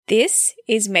This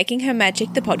is Making Her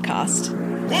Magic, the podcast.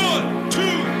 1, 2,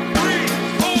 3,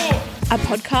 4. A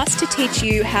podcast to teach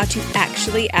you how to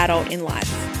actually adult in life.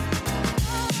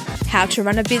 How to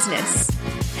run a business.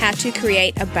 How to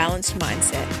create a balanced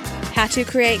mindset. How to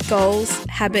create goals,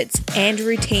 habits, and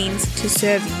routines to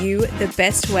serve you the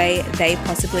best way they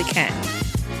possibly can.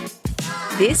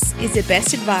 This is the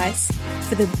best advice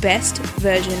for the best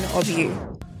version of you.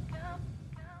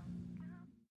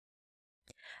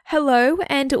 Hello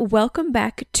and welcome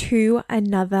back to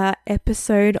another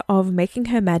episode of Making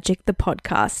Her Magic, the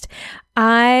podcast.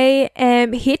 I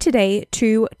am here today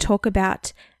to talk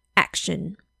about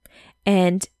action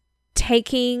and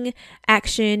taking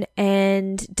action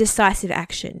and decisive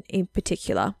action in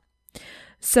particular.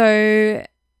 So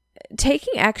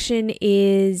taking action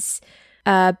is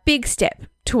a big step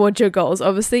towards your goals.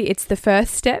 Obviously, it's the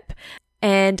first step,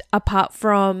 and apart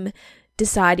from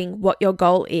deciding what your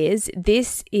goal is,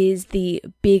 this is the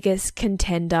biggest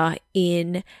contender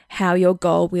in how your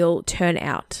goal will turn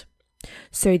out.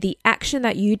 So the action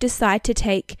that you decide to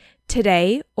take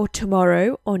today or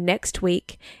tomorrow or next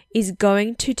week is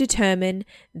going to determine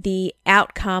the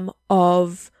outcome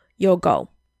of your goal.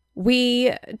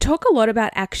 We talk a lot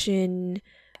about action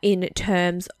in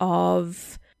terms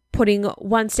of putting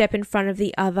one step in front of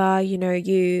the other. You know,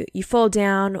 you fall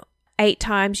down 8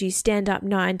 times, you stand up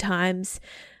 9 times,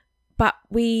 but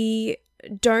we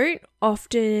don't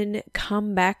often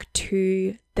come back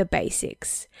to the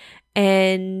basics.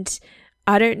 And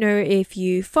I don't know if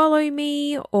you follow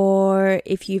me or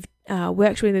if you've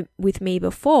worked with me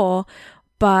before,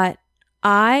 but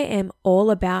I am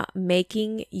all about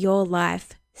making your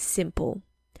life simple,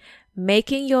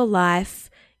 making your life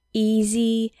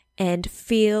easy and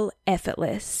feel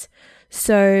effortless.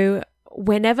 So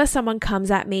whenever someone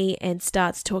comes at me and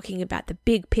starts talking about the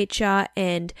big picture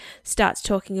and starts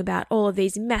talking about all of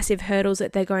these massive hurdles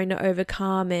that they're going to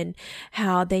overcome and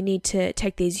how they need to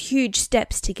take these huge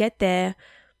steps to get there,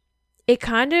 it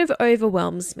kind of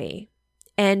overwhelms me.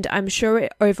 And I'm sure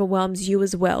it overwhelms you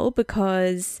as well,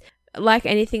 because like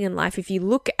anything in life, if you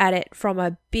look at it from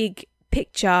a big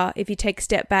picture, if you take a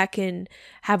step back and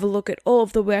have a look at all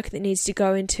of the work that needs to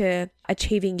go into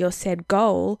achieving your said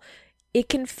goal, it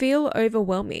can feel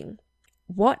overwhelming.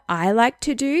 What I like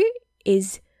to do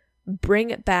is bring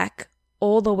it back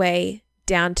all the way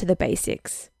down to the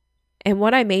basics. And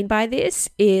what I mean by this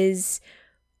is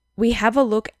we have a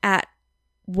look at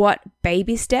what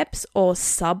baby steps or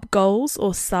sub goals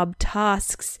or sub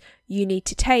tasks you need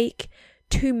to take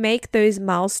to make those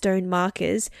milestone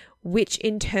markers, which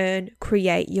in turn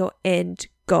create your end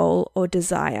goal or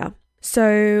desire.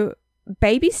 So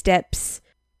baby steps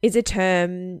is a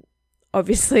term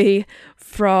obviously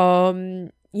from,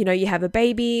 you have a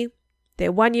baby, they're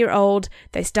 1 year old,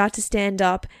 they start to stand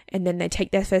up, and then they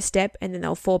take their first step, and then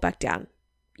they'll fall back down.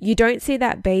 You don't see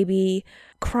that baby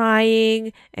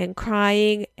crying and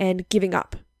giving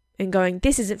up and going,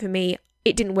 this isn't for me,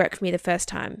 it didn't work for me the first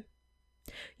time.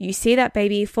 You see that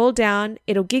baby fall down,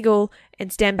 it'll giggle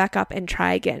and stand back up and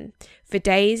try again for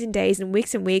days and days and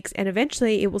weeks, and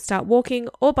eventually it will start walking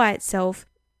all by itself.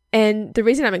 And the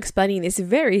reason I'm explaining this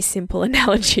very simple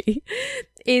analogy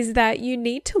is that you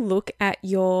need to look at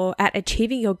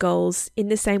achieving your goals in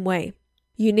the same way.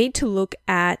 You need to look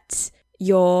at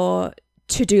your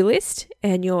to-do list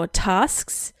and your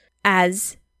tasks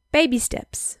as baby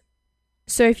steps.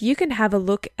 So if you can have a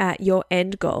look at your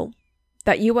end goal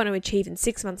that you want to achieve in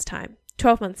 6 months' time,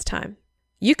 12 months' time,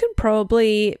 you can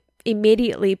probably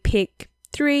immediately pick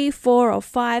 3, 4, or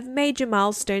 5 major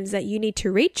milestones that you need to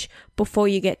reach before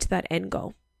you get to that end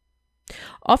goal.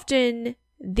 Often,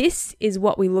 this is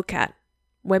what we look at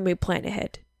when we plan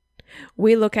ahead.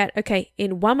 We look at, okay,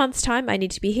 in 1 month's time, I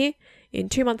need to be here. In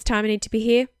 2 months' time, I need to be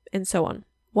here, and so on.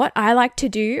 What I like to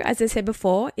do, as I said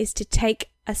before, is to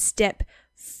take a step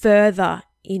further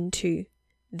into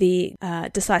the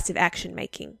decisive action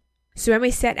making. So when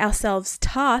we set ourselves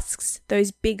tasks,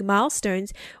 those big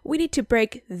milestones, we need to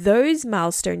break those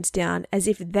milestones down as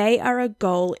if they are a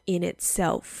goal in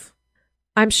itself.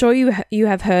 I'm sure you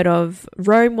have heard of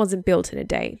Rome wasn't built in a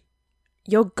day.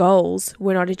 Your goals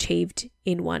were not achieved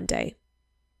in one day.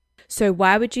 So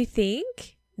why would you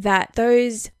think that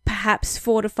those perhaps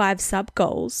 4 to 5 sub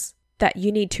goals that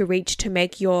you need to reach to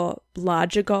make your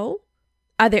larger goal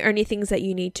are the only things that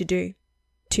you need to do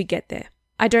to get there?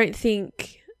 I don't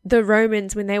think the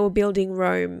Romans, when they were building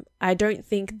Rome, I don't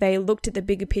think they looked at the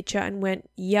bigger picture and went,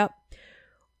 yep,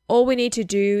 all we need to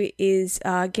do is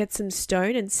get some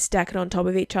stone and stack it on top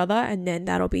of each other, and then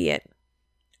that'll be it.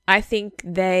 I think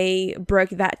they broke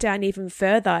that down even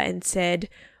further and said,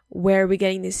 where are we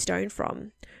getting this stone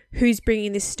from? Who's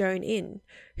bringing this stone in?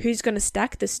 Who's going to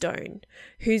stack the stone?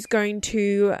 Who's going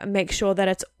to make sure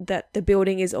that the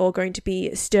building is all going to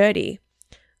be sturdy?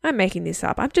 I'm making this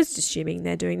up. I'm just assuming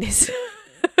they're doing this.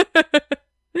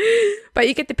 But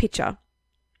you get the picture.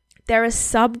 There are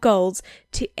sub-goals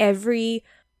to every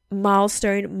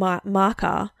milestone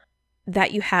marker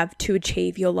that you have to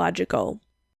achieve your larger goal.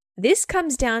 This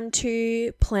comes down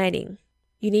to planning.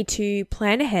 You need to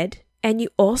plan ahead, and you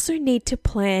also need to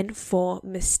plan for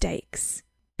mistakes.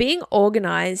 Being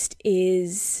organized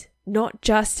is not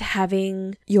just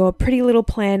having your pretty little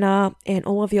planner and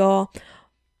all of your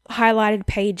highlighted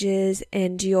pages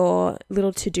and your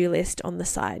little to-do list on the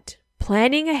side.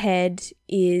 Planning ahead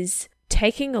is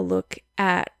taking a look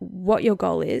at what your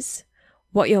goal is,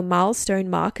 what your milestone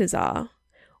markers are,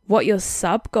 what your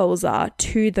sub-goals are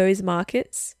to those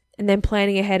markers, and then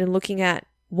planning ahead and looking at,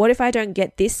 what if I don't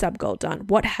get this sub-goal done?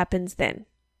 What happens then?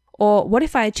 Or what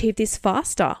if I achieve this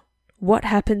faster? What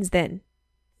happens then?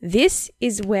 This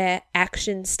is where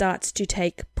action starts to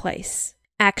take place.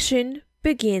 Action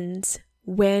begins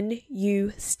when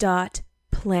you start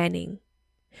planning.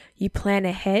 You plan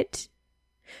ahead,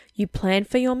 you plan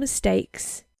for your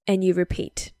mistakes, and you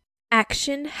repeat.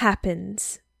 Action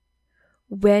happens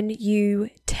when you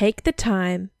take the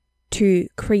time to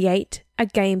create a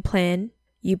game plan,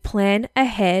 you plan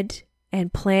ahead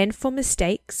and plan for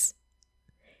mistakes,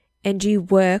 and you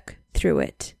work through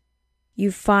it.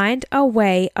 You find a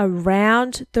way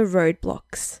around the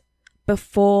roadblocks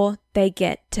before they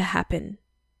get to happen.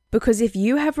 Because if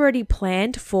you have already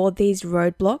planned for these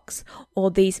roadblocks or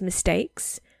these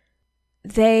mistakes,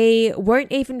 they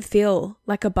won't even feel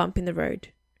like a bump in the road.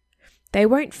 They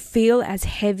won't feel as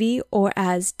heavy or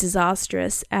as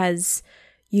disastrous as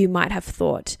you might have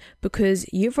thought, because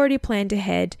you've already planned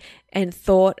ahead and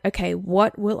thought, okay,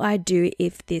 what will I do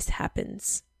if this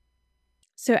happens?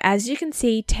 So as you can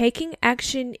see, taking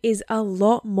action is a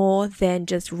lot more than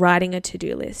just writing a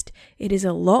to-do list. It is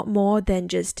a lot more than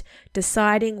just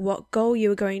deciding what goal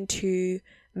you are going to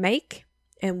make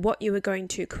and what you are going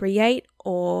to create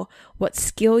or what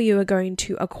skill you are going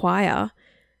to acquire.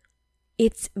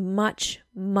 It's much,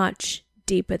 much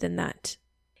deeper than that.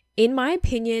 In my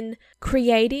opinion,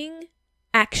 creating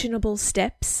actionable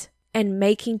steps and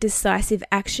making decisive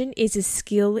action is a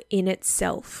skill in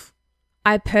itself.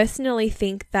 I personally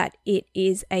think that it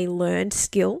is a learned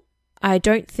skill. I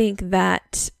don't think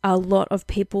that a lot of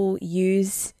people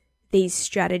use these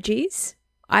strategies.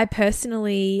 I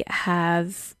personally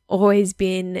have always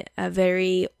been a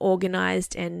very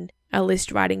organized and a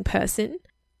list writing person.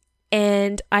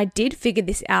 And I did figure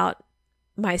this out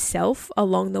myself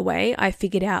along the way. I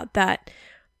figured out that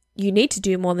you need to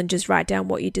do more than just write down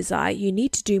what you desire. You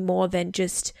need to do more than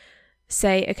just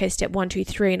say, okay, step 1, 2,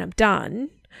 3, and I'm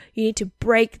done. You need to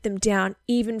break them down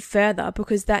even further,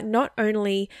 because that not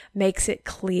only makes it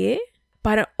clear,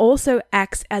 but it also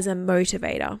acts as a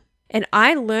motivator. And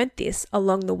I learned this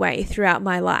along the way throughout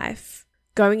my life,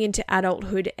 going into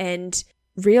adulthood and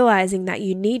realizing that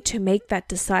you need to make that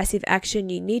decisive action.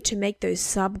 You need to make those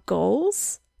sub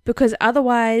goals, because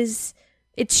otherwise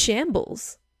it's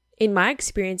shambles. In my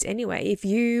experience anyway, if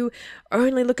you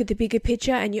only look at the bigger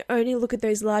picture and you only look at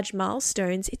those large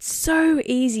milestones, it's so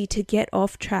easy to get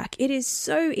off track. It is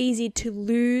so easy to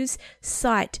lose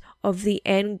sight of the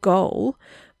end goal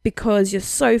because you're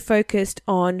so focused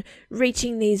on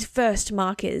reaching these first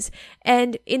markers.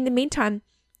 And in the meantime,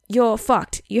 you're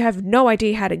fucked. You have no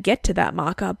idea how to get to that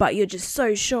marker, but you're just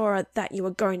so sure that you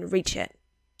are going to reach it.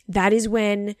 That is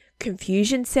when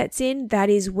confusion sets in. That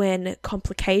is when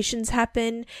complications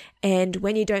happen. And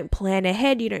when you don't plan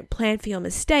ahead, you don't plan for your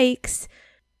mistakes,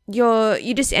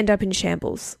 you just end up in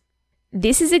shambles.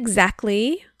 This is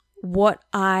exactly what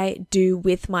I do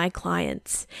with my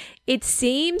clients. It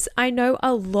seems I know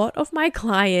a lot of my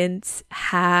clients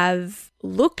have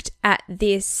looked at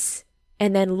this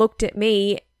and then looked at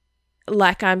me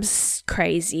like I'm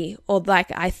crazy, or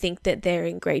like I think that they're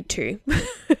in grade 2.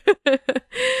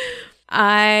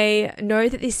 I know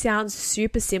that this sounds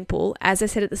super simple. As I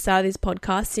said at the start of this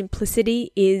podcast,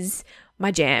 simplicity is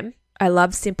my jam. I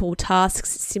love simple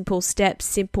tasks, simple steps,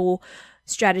 simple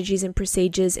strategies and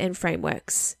procedures and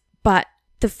frameworks. But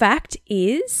the fact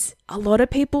is, a lot of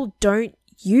people don't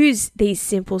use these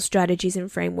simple strategies and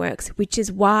frameworks, which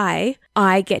is why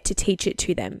I get to teach it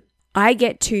to them. I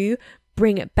get to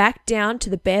bring it back down to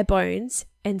the bare bones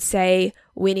and say,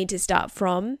 we need to start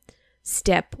from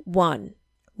step 1.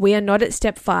 We are not at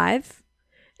step 5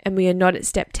 and we are not at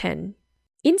step 10.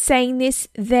 In saying this,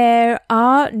 there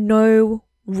are no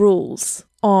rules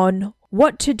on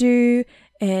what to do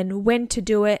and when to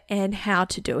do it and how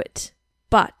to do it.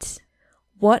 But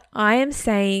what I am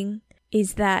saying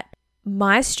is that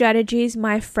my strategies,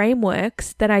 my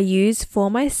frameworks that I use for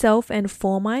myself and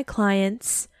for my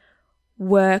clients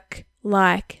work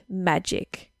like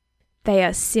magic. They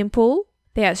are simple,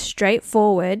 they are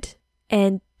straightforward,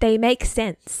 and they make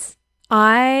sense.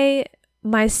 I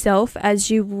myself,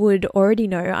 as you would already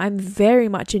know, I'm very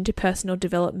much into personal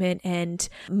development and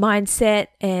mindset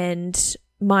and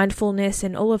mindfulness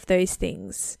and all of those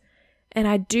things. And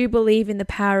I do believe in the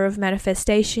power of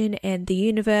manifestation and the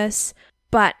universe.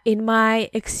 But in my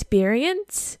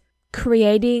experience,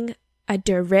 creating a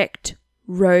direct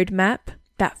roadmap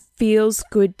that feels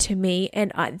good to me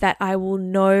and that I will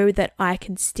know that I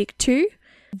can stick to,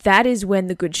 that is when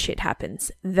the good shit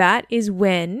happens. That is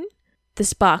when the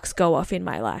sparks go off in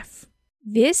my life.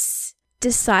 This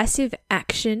decisive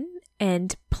action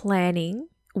and planning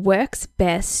works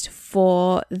best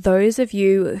for those of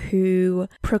you who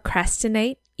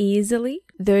procrastinate easily,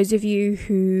 those of you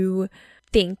who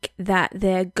think that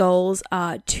their goals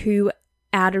are too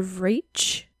out of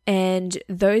reach, and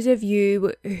those of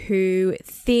you who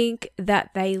think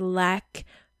that they lack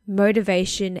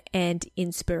motivation and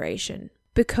inspiration.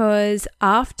 Because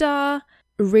after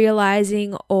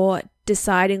realizing or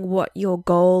deciding what your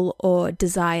goal or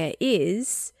desire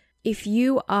is, if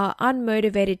you are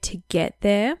unmotivated to get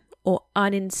there or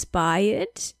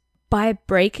uninspired, by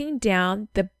breaking down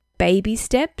the baby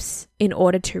steps in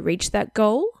order to reach that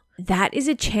goal, that is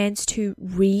a chance to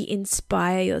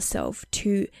re-inspire yourself,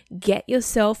 to get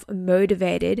yourself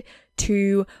motivated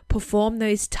to perform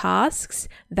those tasks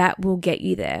that will get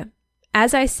you there.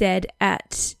 As I said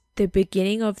at the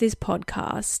beginning of this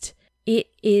podcast, it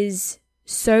is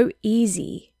so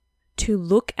easy to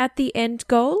look at the end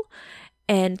goal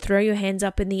and throw your hands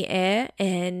up in the air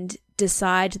and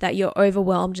decide that you're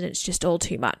overwhelmed and it's just all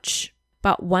too much.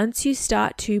 But once you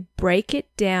start to break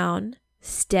it down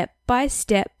step by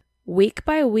step, week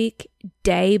by week,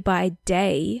 day by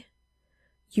day,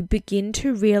 you begin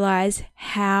to realize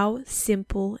how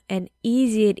simple and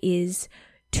easy it is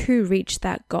to reach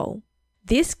that goal.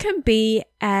 This can be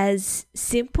as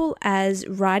simple as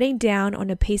writing down on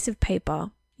a piece of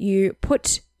paper. You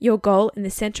put your goal in the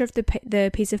center of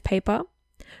the piece of paper,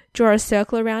 draw a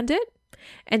circle around it,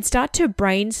 and start to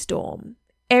brainstorm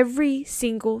every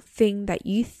single thing that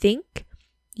you think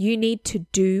you need to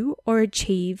do or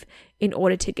achieve in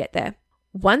order to get there.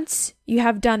 Once you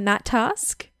have done that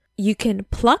task, you can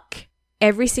pluck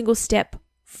every single step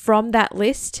from that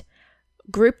list,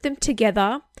 group them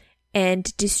together,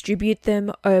 and distribute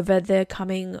them over the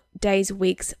coming days,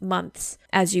 weeks, months,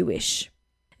 as you wish.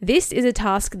 This is a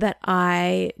task that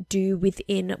I do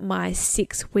within my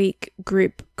 6-week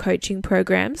group coaching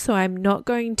program. So I'm not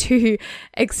going to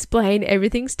explain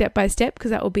everything step by step because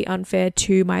that will be unfair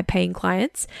to my paying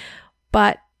clients.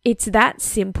 But it's that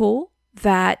simple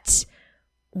that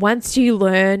once you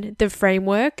learn the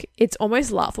framework, it's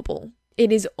almost laughable.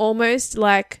 It is almost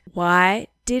like, why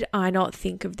did I not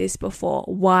think of this before?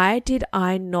 Why did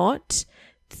I not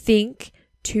think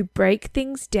to break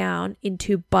things down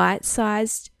into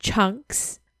bite-sized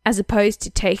chunks as opposed to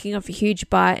taking off a huge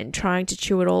bite and trying to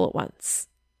chew it all at once?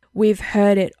 We've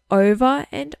heard it over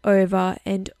and over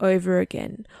and over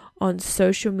again on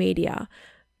social media,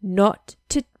 not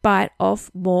to bite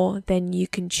off more than you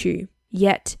can chew.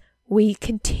 Yet we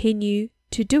continue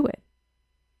to do it.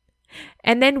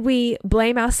 And then we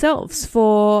blame ourselves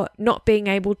for not being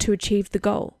able to achieve the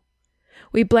goal.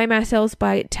 We blame ourselves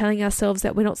by telling ourselves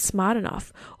that we're not smart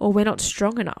enough or we're not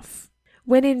strong enough,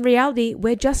 when in reality,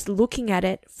 we're just looking at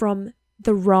it from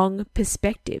the wrong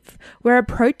perspective. We're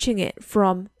approaching it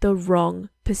from the wrong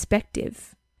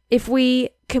perspective. If we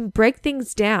can break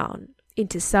things down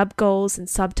into sub-goals and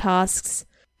sub-tasks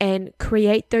and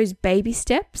create those baby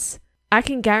steps, I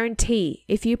can guarantee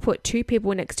if you put 2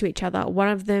 people next to each other, one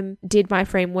of them did my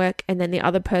framework and then the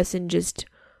other person just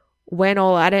went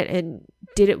all at it and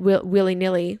did it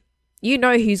willy-nilly, you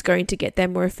know who's going to get there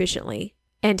more efficiently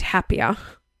and happier.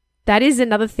 That is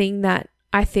another thing that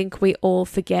I think we all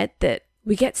forget, that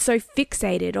we get so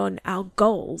fixated on our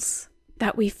goals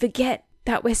that we forget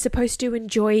that we're supposed to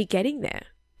enjoy getting there,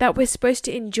 that we're supposed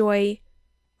to enjoy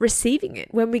receiving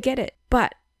it when we get it.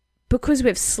 But because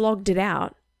we've slogged it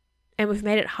out and we've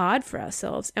made it hard for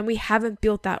ourselves and we haven't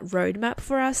built that roadmap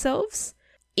for ourselves,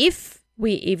 if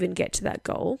we even get to that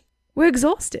goal, we're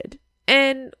exhausted.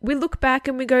 And we look back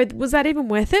and we go, was that even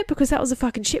worth it? Because that was a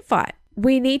fucking shit fight.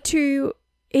 We need to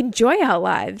enjoy our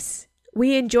lives.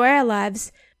 We enjoy our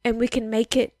lives and we can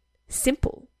make it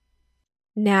simple.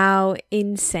 Now,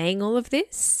 in saying all of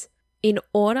this, in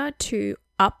order to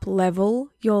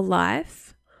up-level your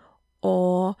life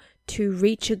or to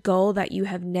reach a goal that you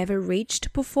have never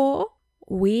reached before,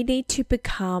 we need to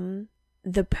become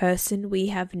the person we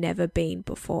have never been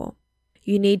before.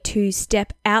 You need to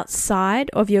step outside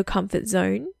of your comfort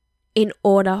zone in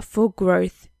order for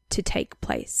growth to take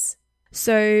place.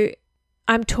 So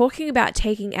I'm talking about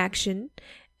taking action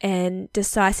and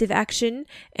decisive action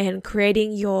and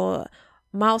creating your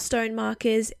milestone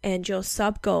markers and your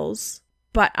sub goals,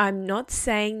 but I'm not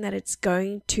saying that it's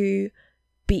going to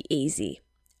be easy.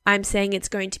 I'm saying it's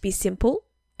going to be simple,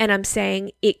 and I'm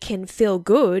saying it can feel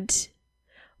good,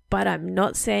 but I'm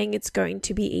not saying it's going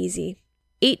to be easy.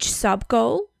 Each sub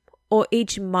goal or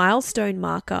each milestone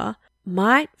marker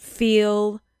might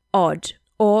feel odd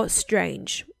or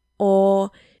strange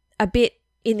or a bit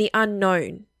in the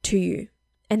unknown to you,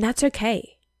 and that's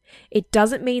okay. It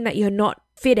doesn't mean that you're not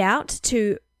fit out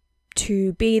to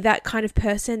be that kind of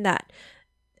person that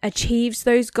achieves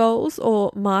those goals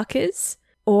or markers.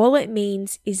 All it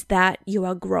means is that you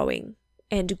are growing,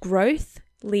 and growth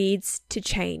leads to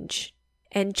change.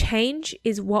 And change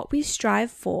is what we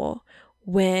strive for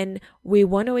when we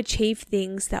want to achieve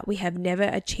things that we have never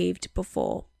achieved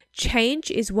before.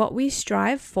 Change is what we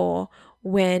strive for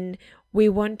when we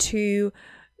want to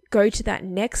go to that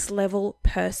next level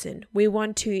person. We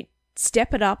want to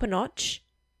step it up a notch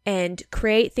and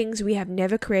create things we have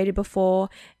never created before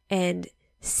and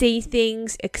see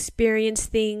things, experience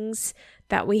things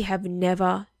that we have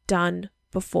never done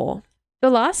before. The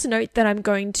last note that I'm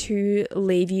going to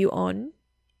leave you on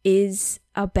is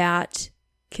about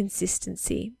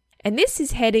consistency. And this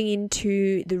is heading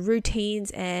into the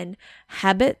routines and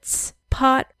habits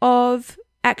part of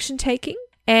action taking.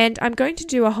 And I'm going to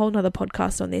do a whole nother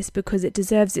podcast on this because it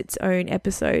deserves its own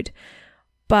episode.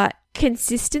 But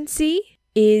consistency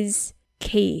is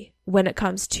key when it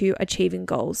comes to achieving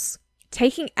goals.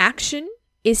 Taking action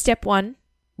is step 1.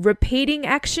 Repeating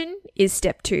action is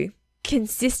step 2.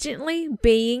 Consistently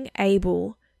being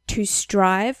able to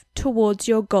strive towards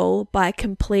your goal by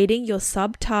completing your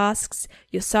sub-tasks,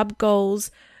 your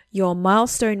sub-goals, your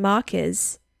milestone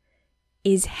markers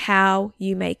is how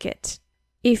you make it.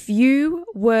 If you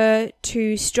were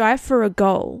to strive for a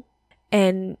goal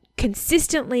and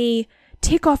consistently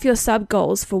tick off your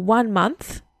sub-goals for 1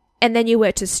 month, and then you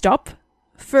were to stop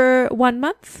for 1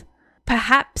 month,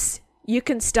 perhaps you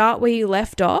can start where you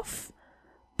left off,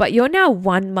 but you're now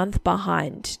 1 month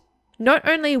behind. Not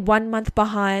only 1 month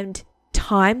behind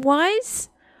time-wise,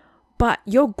 but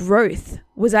your growth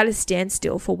was at a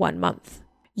standstill for 1 month.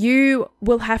 You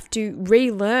will have to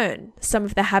relearn some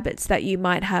of the habits that you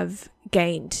might have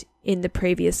gained in the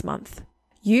previous month.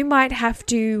 You might have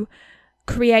to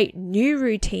create new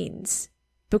routines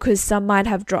because some might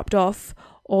have dropped off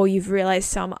or you've realized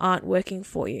some aren't working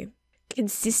for you.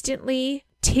 Consistently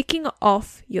ticking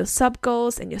off your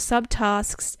sub-goals and your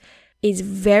sub-tasks is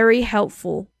very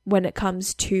helpful when it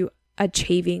comes to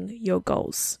achieving your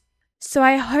goals. So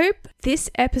I hope this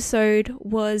episode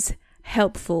was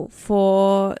helpful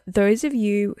for those of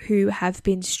you who have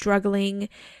been struggling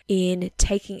in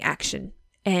taking action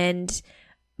and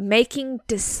making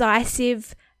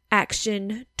decisive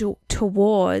action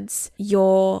towards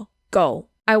your goal.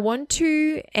 I want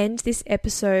to end this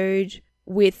episode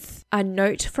with a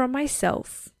note from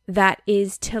myself that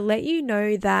is to let you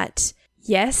know that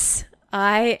yes,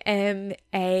 I am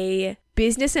a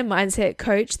business and mindset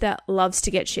coach that loves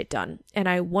to get shit done. And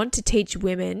I want to teach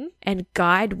women and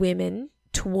guide women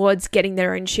towards getting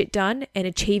their own shit done and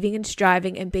achieving and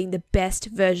striving and being the best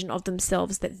version of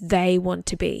themselves that they want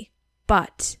to be.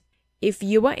 But if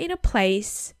you are in a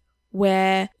place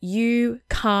where you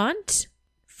can't,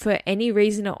 for any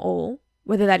reason at all,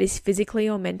 whether that is physically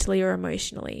or mentally or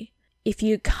emotionally, if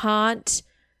you can't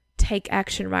take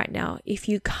action right now, if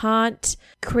you can't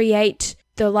create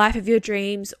the life of your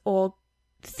dreams or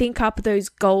think up those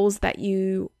goals that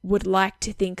you would like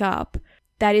to think up,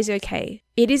 that is okay.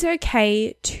 It is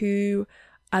okay to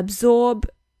absorb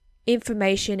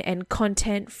information and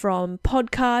content from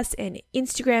podcasts and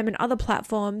Instagram and other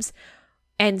platforms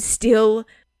and still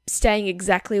staying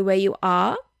exactly where you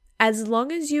are, as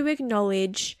long as you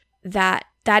acknowledge that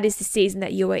that is the season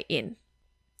that you are in.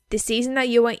 The season that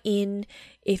you are in,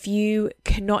 if you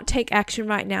cannot take action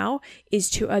right now, is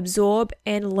to absorb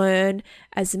and learn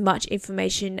as much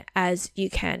information as you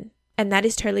can. And that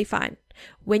is totally fine.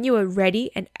 When you are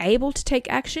ready and able to take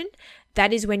action,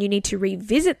 that is when you need to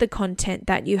revisit the content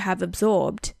that you have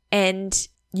absorbed and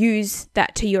use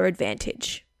that to your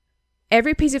advantage.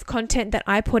 Every piece of content that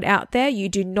I put out there, you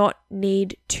do not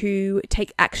need to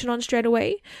take action on straight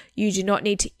away. You do not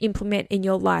need to implement in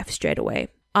your life straight away.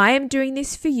 I am doing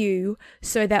this for you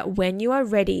so that when you are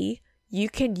ready, you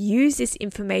can use this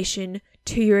information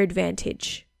to your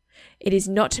advantage. It is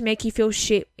not to make you feel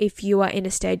shit if you are in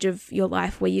a stage of your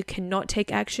life where you cannot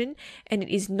take action, and it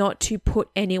is not to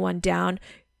put anyone down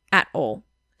at all.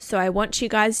 So I want you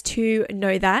guys to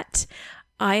know that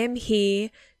I am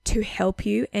here to help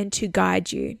you and to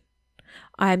guide you.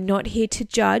 I am not here to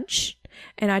judge,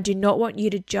 and I do not want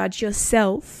you to judge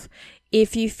yourself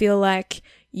if you feel like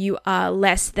you are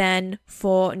less than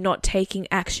for not taking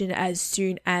action as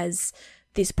soon as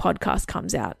this podcast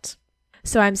comes out.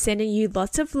 So I'm sending you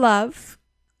lots of love,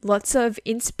 lots of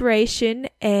inspiration,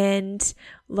 and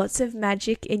lots of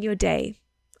magic in your day.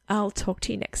 I'll talk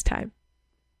to you next time.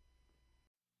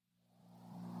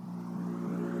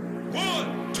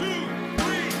 1, 2,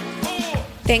 3, 4.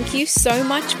 Thank you so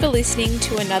much for listening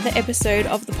to another episode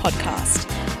of the podcast.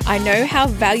 I know how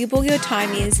valuable your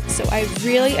time is, so I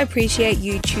really appreciate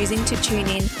you choosing to tune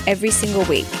in every single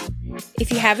week.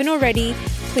 If you haven't already,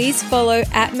 please follow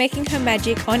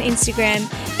 @MakingHerMagic on Instagram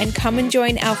and come and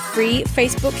join our free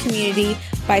Facebook community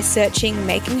by searching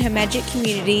Making Her Magic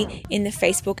Community in the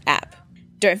Facebook app.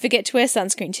 Don't forget to wear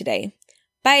sunscreen today.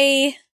 Bye!